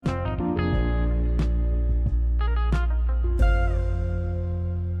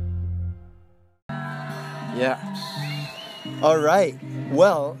Yeah. All right.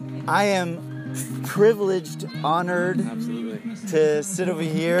 Well, I am privileged, honored to sit over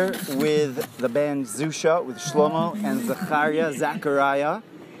here with the band Zusha, with Shlomo and Zachariah.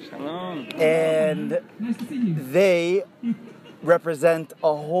 Shalom. And they represent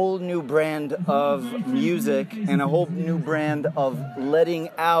a whole new brand of music and a whole new brand of letting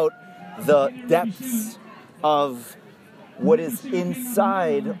out the depths of what is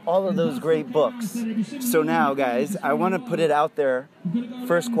inside all of those great books. So now, guys, I want to put it out there.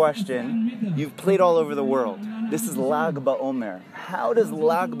 First question. You've played all over the world. This is Lag BaOmer. How does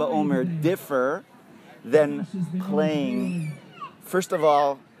Lag BaOmer differ than playing, first of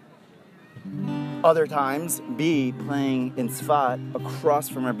all, other times, B, playing in Tzfat across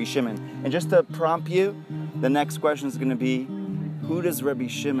from Rabbi Shimon? And just to prompt you, the next question is going to be, who does Rabbi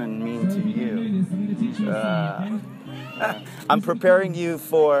Shimon mean to you? I'm preparing you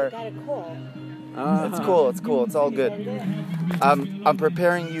for... Got a call. It's cool, it's all good. I'm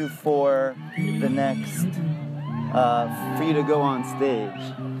preparing you for the next, for you to go on stage.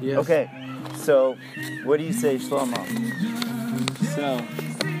 Yes. Okay, so what do you say, Shlomo? So,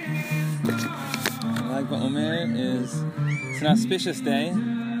 Lag BaOmer is, it's an auspicious day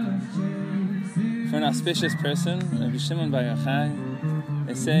for an auspicious person, Rabbi Shimon Bar Yochai.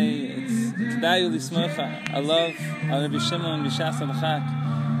 They say it's Kedayu Lismocha, alav al Rabbi Shimon b'shas ha'chak.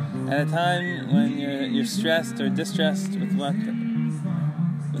 At a time when you're stressed or distressed with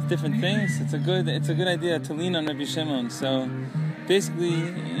different things, it's a good idea to lean on Rabbi Shimon. So basically,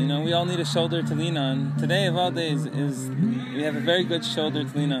 we all need a shoulder to lean on. Today of all days is we have a very good shoulder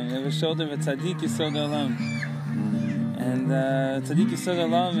to lean on. We have a shoulder of a tzaddik yisod olam. And tzaddik yisod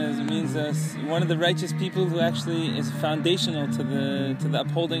olam means one of the righteous people who actually is foundational to the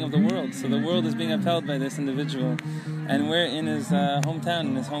upholding of the world. So the world is being upheld by this individual, and we're in his hometown,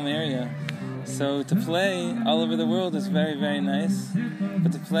 in his home area. So to play all over the world is very, very nice,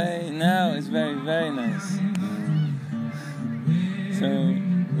 but to play now is very, very nice. So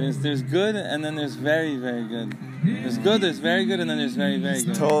there's good, and then there's very, very good. There's good, there's very good, and then there's very, very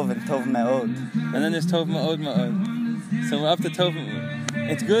good. Tov and Tov Me'od. And then there's Tov Me'od Me'od. So we're up to Tov.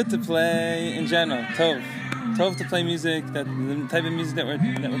 It's good to play in general, Tov. Tov to play music, the type of music that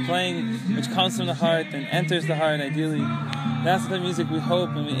we're playing, which comes from the heart and enters the heart ideally. That's the music we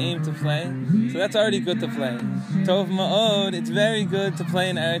hope and we aim to play. So that's already good to play. Tov Ma'od, it's very good to play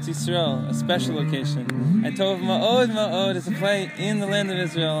in Eretz Yisrael, a special location. And Tov Ma'od Ma'od is to play in the land of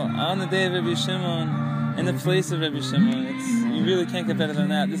Israel, on the day of Rabbi Shimon, in the place of Rabbi Shimon. You really can't get better than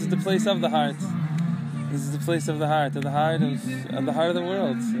that. This is the place of the heart. This is the place of the heart of the heart of the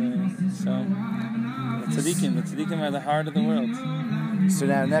world. So the tzaddikim are the heart of the world. So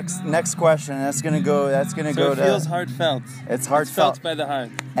now next question. That's gonna go it to. Feels heartfelt. It's heartfelt. It's felt by the heart.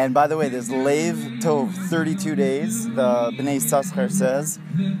 And by the way, there's Lev Tov, 32 days. The Bnei Yissaschar says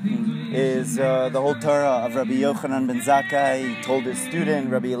is the whole Torah of Rabbi Yochanan ben Zakkai. He told his student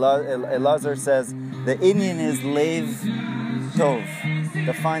Rabbi Elazar says the Inyan is Lev Tov,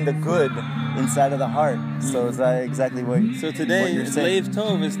 to find the good inside of the heart. So is that exactly what? So today, Lev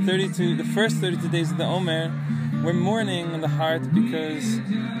Tov is 32. The first 32 days of the Omer. We're mourning the heart because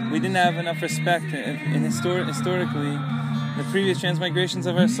we didn't have enough respect historically. The previous transmigrations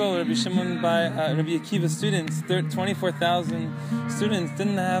of our soul, Rabbi Shimon by Rabbi Akiva's students, 24,000 students,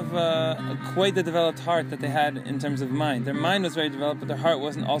 didn't have quite the developed heart that they had in terms of mind. Their mind was very developed, but their heart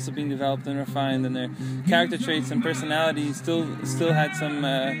wasn't also being developed and refined, and their character traits and personality still had some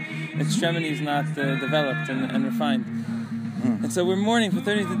extremities not developed and refined. And so we're mourning for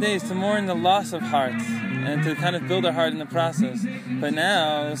 32 days to mourn the loss of heart and to kind of build our heart in the process. But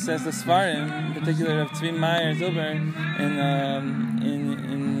now, says the Svarim, in particular of Tzvi Meyer Zilber in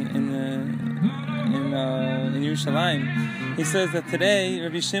Yerushalayim, he says that today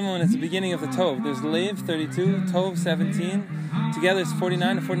Rabbi Shimon is the beginning of the Tov. There's Lev 32, Tov 17. Together it's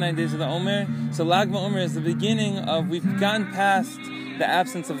 49 to 49 days of the Omer. So Lag BaOmer is the beginning of, we've gone past the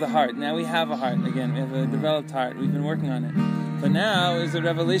absence of the heart. Now we have a heart again. We have a developed heart. We've been working on it. But now is the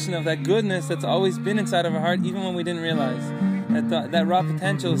revelation of that goodness that's always been inside of our heart, even when we didn't realize. That raw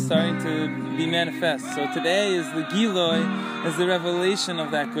potential is starting to be manifest. So today is the Giloi, is the revelation of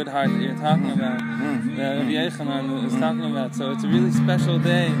that good heart that you're talking about. That Rabbi Yochanan is talking about. So it's a really special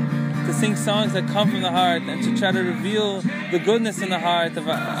day to sing songs that come from the heart and to try to reveal the goodness in the heart of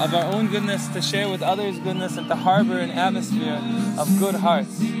our own goodness, to share with others' goodness, and to harbor an atmosphere of good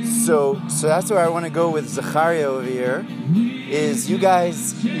hearts. So that's where I want to go with Zachariah over here. Is you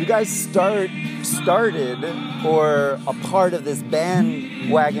guys started or a part of this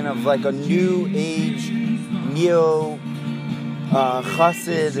bandwagon of like a new age neo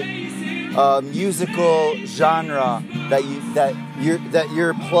Chassid musical genre that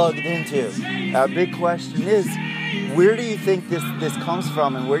you're plugged into. Our big question is, where do you think this comes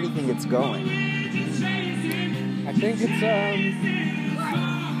from, and where do you think it's going? I think it's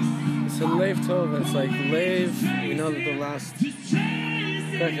a Lev Tov. It's like Lev. We know that the last.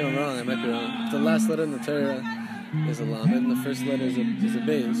 Correct me if I'm wrong. I might be wrong. The last letter in the Torah is a Lamed, and the first letter is a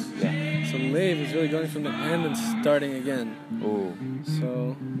Beis. Yeah. So Lev is really going from the end and starting again. Ooh.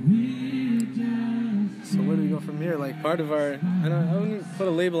 So where do we go from here? Like part of our, I wouldn't put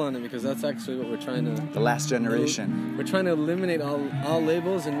a label on it because that's actually what we're trying to. The last generation. We're trying to eliminate all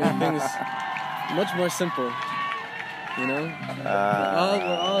labels and make things much more simple. You know, we're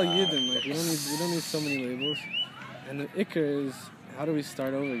all Yidden. Like we don't need so many labels. And the Iker is, how do we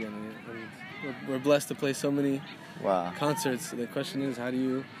start over again? And we're blessed to play so many concerts. The question is, how do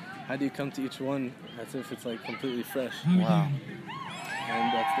you come to each one as if it's like completely fresh? Wow.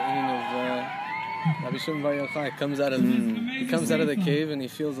 And that's the ending of Rabbi Shimon Bar Yochai. He comes out of the cave and he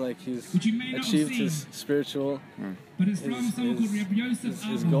feels like he's achieved his spiritual,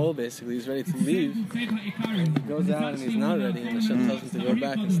 his goal basically. He's ready to leave. And he goes out and he's not ready, and Hashem tells him to go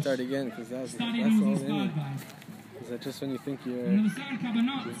back and start again, because that's the whole ending. Is that just when you think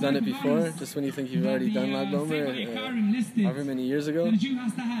you've done it before, just when you think you've already done Lag BaOmer however many years ago,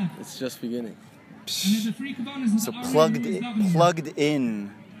 it's just beginning. So plugged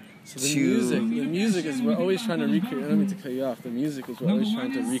in. So the music is, we're always trying to recreate. I don't mean to cut you off. The music is, we're always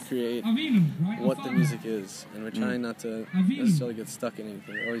trying to recreate what the music is, and we're trying not to necessarily get stuck in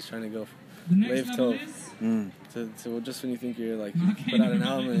anything. We're always trying to go Lev Tov. To just when you think you're like, you put out an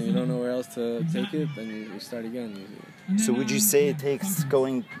album and you don't know where else to take it, then you start again. So would you say it takes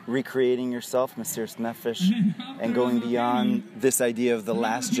recreating yourself, Mesiras Nefesh, and going beyond this idea of the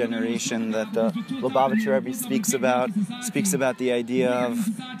last generation that the Lubavitcher Rebbe speaks about the idea of,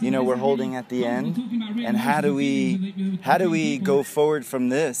 we're holding at the end, and how do we go forward from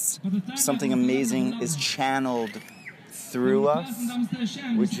this? Something amazing is channeled through us.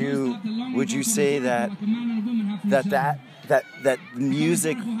 Would you say that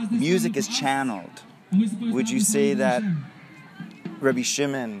music is channeled? Would you say that Rabbi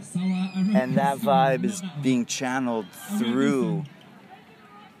Shimon and that vibe is being channeled through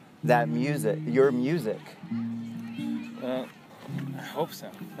that music, your music? Well, I hope so.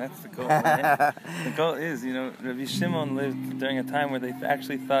 That's the goal. Right? The goal is, Rabbi Shimon lived during a time where they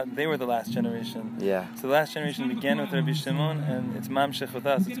actually thought they were the last generation. Yeah. So the last generation began with Rabbi Shimon, and it's mamshech with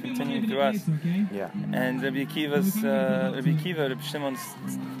us. It's continuing through us. Yeah. And Rabbi Akiva, Rabbi Shimon's,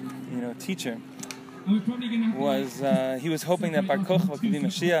 teacher, he was hoping that Bar Kochva could be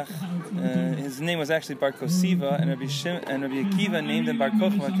Mashiach. His name was actually Bar Kosiva, and Rabbi Akiva named him Bar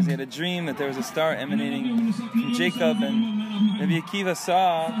Kochva because he had a dream that there was a star emanating from Jacob, and Rabbi Akiva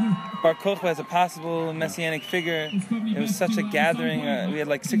saw Bar Kochva as a possible messianic figure. It was such a gathering. We had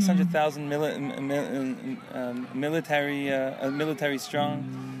like 600,000 military strong.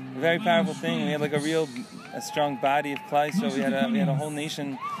 A very powerful thing. We had like a strong body of Klai, so we had a whole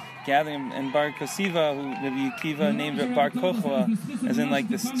nation gathering, and Bar Kosiva, who Rabbi Akiva named Bar Kochva, as in like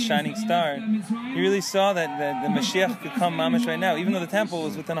this shining star, he really saw that the Mashiach could come mamish right now, even though the temple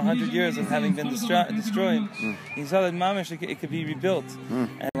was within 100 years of having been destroyed. He saw that mamish it could be rebuilt,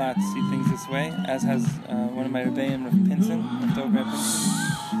 and a lot see things this way, as has one of my rebbeim, Rav Pinson,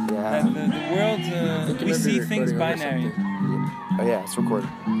 that the world, we see things binary. Oh yeah, it's recorded.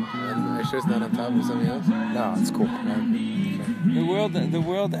 Are you sure it's not on top of something else? No, it's cool. The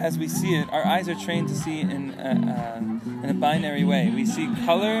world as we see it, our eyes are trained to see in a binary way. We see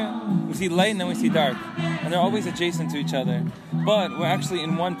color, we see light, and then we see dark. And they're always adjacent to each other. But we're actually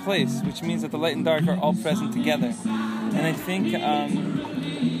in one place, which means that the light and dark are all present together. And I think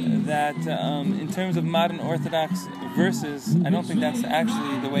that in terms of modern Orthodox verses, I don't think that's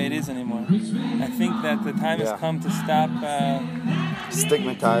actually the way it is anymore. I think that the time has come to stop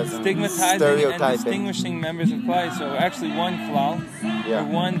stigmatizing and distinguishing members of Klai. So we're actually one klal. Yeah.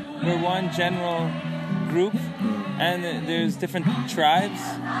 We're one general group, and there's different tribes.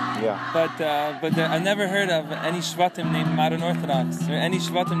 Yeah. But I've never heard of any shvatim named modern Orthodox or any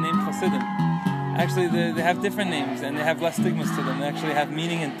shvatim named Hasidim. Actually, they have different names, and they have less stigmas to them. They actually have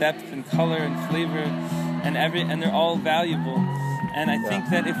meaning and depth and color and flavor, and they're all valuable. And I think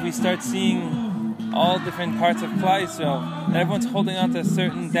that if we start seeing all different parts of Klai Yisrael, and everyone's holding on to a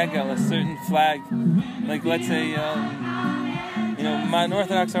certain degel, a certain flag, like let's say, modern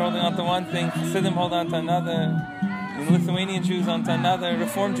Orthodox are holding on to one thing, Chassidim hold on to another, Lithuanian Jews onto another,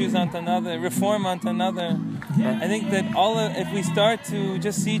 Reform Jews onto another, Reform onto another. I think that if we start to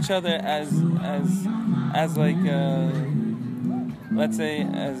just see each other as like let's say,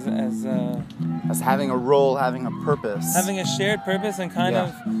 as having a role, having a purpose, having a shared purpose, and kind Yeah.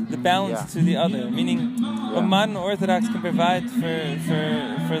 of the balance to the other. Meaning, what modern Orthodox can provide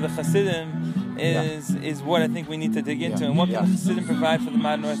for the Hasidim is what I think we need to dig into, and what can the Hasidim provide for the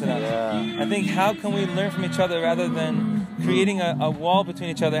modern Orthodox. I think, how can we learn from each other rather than creating a wall between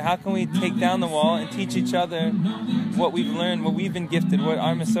each other? How can we take down the wall and teach each other what we've learned, what we've been gifted, what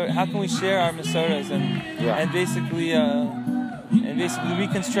our Masorah? How can we share our Masorahs and basically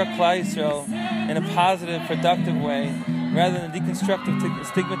reconstruct Klal Yisrael in a positive, productive way, rather than deconstructive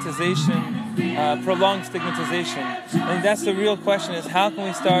stigmatization, prolonged stigmatization? I think that's the real question: is how can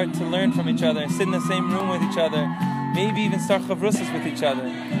we start to learn from each other, sit in the same room with each other, maybe even start chavrusas with each other.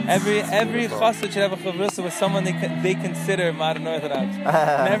 Every chassid should have a chavrusa with someone they consider modern Orthodox.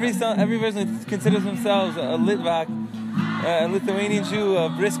 And every person who considers themselves a Litvak, a Lithuanian Jew, a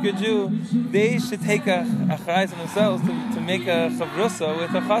Brisker Jew, they should take a chayz on themselves to make a chavrusa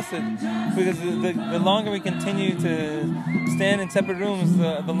with a chassid. Because the longer we continue to stand in separate rooms,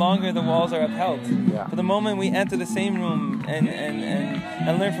 the longer the walls are upheld. But the moment we enter the same room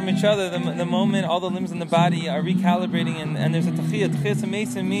and learn from each other, the moment all the limbs in the body are recalibrating and there's a tachiyah. Tachiyas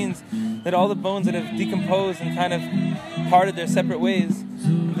HaMesim means that all the bones that have decomposed and kind of parted their separate ways,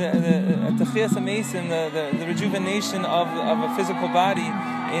 the Tachiyas HaMesim, the rejuvenation of a physical body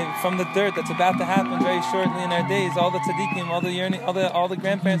from the dirt that's about to happen very shortly in our days. All the tzaddikim, all the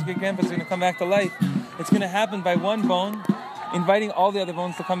grandparents, great-grandparents are going to come back to life. It's going to happen by one bone, inviting all the other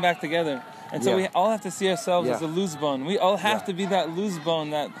bones to come back together. And so we all have to see ourselves as a loose bone. We all have to be that loose bone,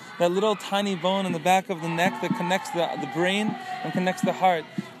 that little tiny bone in the back of the neck that connects the brain and connects the heart,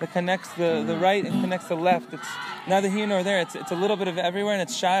 that connects the right and connects the left. It's neither here nor there. It's a little bit of everywhere, and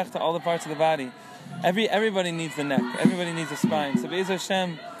it's shaykh to all the parts of the body. Everybody needs the neck. Everybody needs the spine. So Be'ez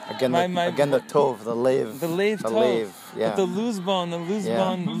Hashem, again the tov, the lave, tov. Yeah. But the loose bone, lose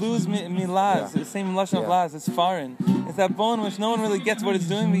milaz, the same lashon of laz. It's foreign. It's that bone which no one really gets what it's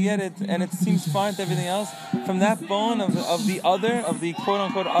doing. We get it, and it seems foreign to everything else. From that bone of the other, of the quote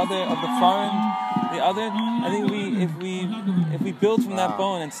unquote other, of the foreign, the other. I think if we build from that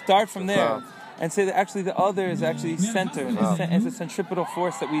bone and start from there, and say that actually the other is actually center. It's a centripetal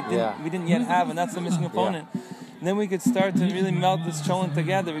force that we didn't yet have, and that's the missing opponent. And then we could start to really melt this cholent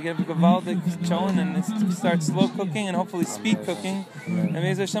together. We get a gavaldik cholent and start slow cooking and hopefully speed cooking. And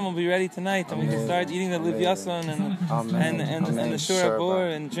Be'ez Hashem will be ready tonight, and we can start eating the liv yason and the shur abor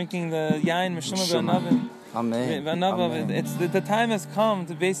and drinking the yain meshuma v'anavim. Amen. It's the time has come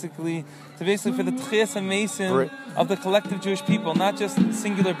to basically for the Tchiyas HaMesim of the collective Jewish people, not just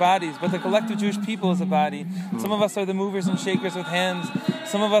singular bodies, but the collective Jewish people as a body. Some of us are the movers and shakers with hands.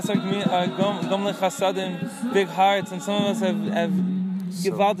 Some of us are gomle chasadim, big hearts, and some of us have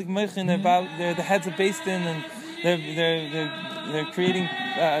givaldik mechin. They're the heads of Beis Din, and they're creating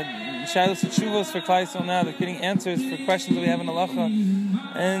shaylos and shuvos for Klal Yisrael now. They're getting answers for questions that we have in halacha.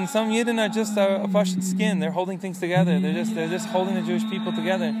 And some Yidden are just a pashut skin. They're holding things together. They're just holding the Jewish people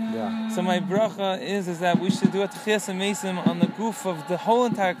together. So my bracha is that we should do a Tchiyas HaMesim on the goof of the whole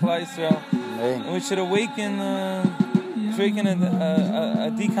entire Klal Yisrael, and we should awaken a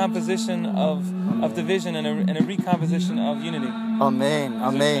decomposition of division and a recomposition of unity. Amen.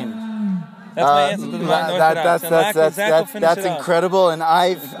 That's my answer to the modern Orthodox. That's incredible, and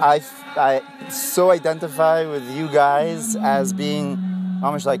I so identify with you guys as being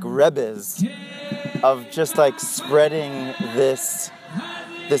almost like rebbes of just like spreading this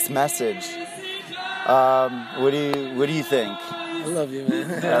message. What do you think? I love you,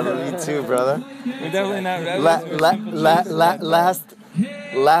 man. I love you too, brother. We're definitely not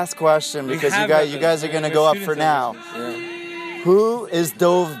last question, because you guys are gonna go up for now. Who is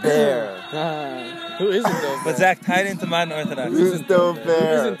Dov Bear? Who isn't Dov Bear? But Zach, tie it into modern Orthodox. Who's Dov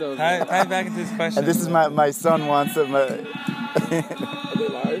Bear? Tie it back into this question. And this is my son wants him. Are they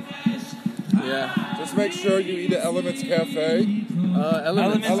live? Yeah. Just make sure you eat at Elements Cafe.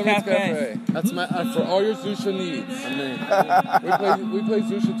 Elements Cafe. That's my For all your Zusha needs. We play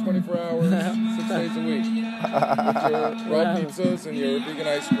Zusha 24 hours, 6 days a week. With your raw pizzas and your vegan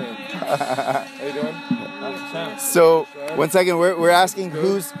ice cream. How you doing? So, one second, we're asking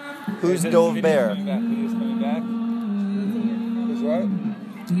who's Dov Bear? Who's coming back? Who's what?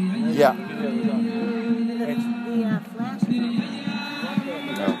 Yeah.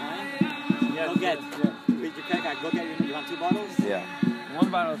 Go get you want 2 bottles? Yeah. 1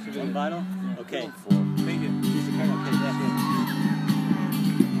 bottle should be. 1 bottle? Okay. Thank you.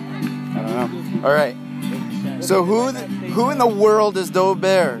 I don't know. All right. So who in the world is Dov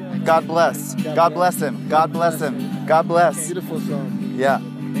Bear? God bless. God bless him. God bless him. God bless. Beautiful song. Yeah.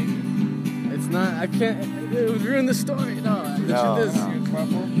 It's not. I can't. It would ruin the story. No. The No, truth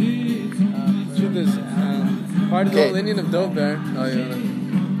is, no. part of the Okay. whole Indian of Dove Bear. Oh, yeah.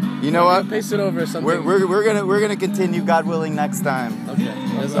 You know what? Paste it over something. We're gonna continue, God willing, next time. Okay.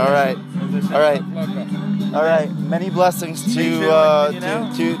 All right. All right. All right. Many blessings to you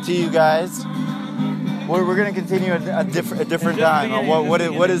guys. We're gonna continue at a different time. What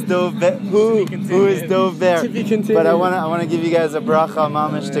is Dove Bear? Who is Dove Bear? To be continued. But I wanna give you guys a bracha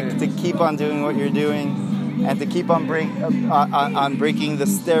mamish to keep on doing what you're doing, and to keep on breaking the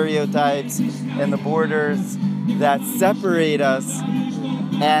stereotypes and the borders that separate us,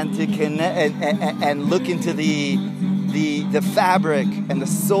 and to connect and look into the fabric and the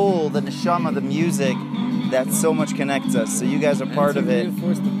soul, the neshama, the music that so much connects us. So you guys are part of it.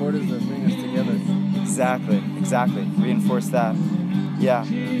 Reinforce the borders that bring us together. Exactly. Reinforce that. Yeah.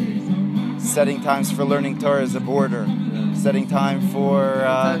 Setting times for learning Torah is a border. Yeah. Setting time for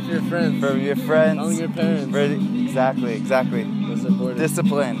Time for your friends. Telling your parents. Exactly. Those are borders.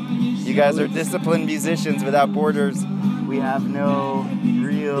 Discipline. You guys are disciplined musicians without borders. We have no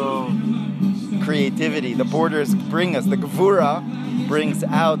real creativity. The borders bring us. The Gevura brings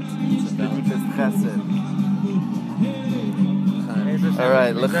out the deepest chesed. All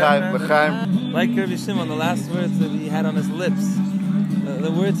right, l'chaim. Like Rabbi Shimon, the last words that he had on his lips,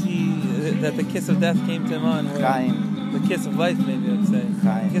 the words that the kiss of death came to him on, were, Chaim. the kiss of life, maybe I would say.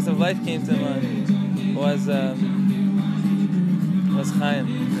 Chaim. The kiss of life came to him on was Chaim.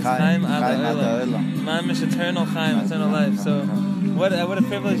 Chaim ad ha'olam. Mamish eternal Chaim, eternal life. So what a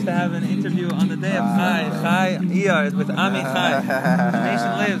privilege to have an interview on the day of Chai Iyar with Ami Chai. The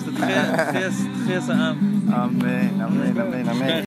nation lives. The Tchias Ha'am. Amen.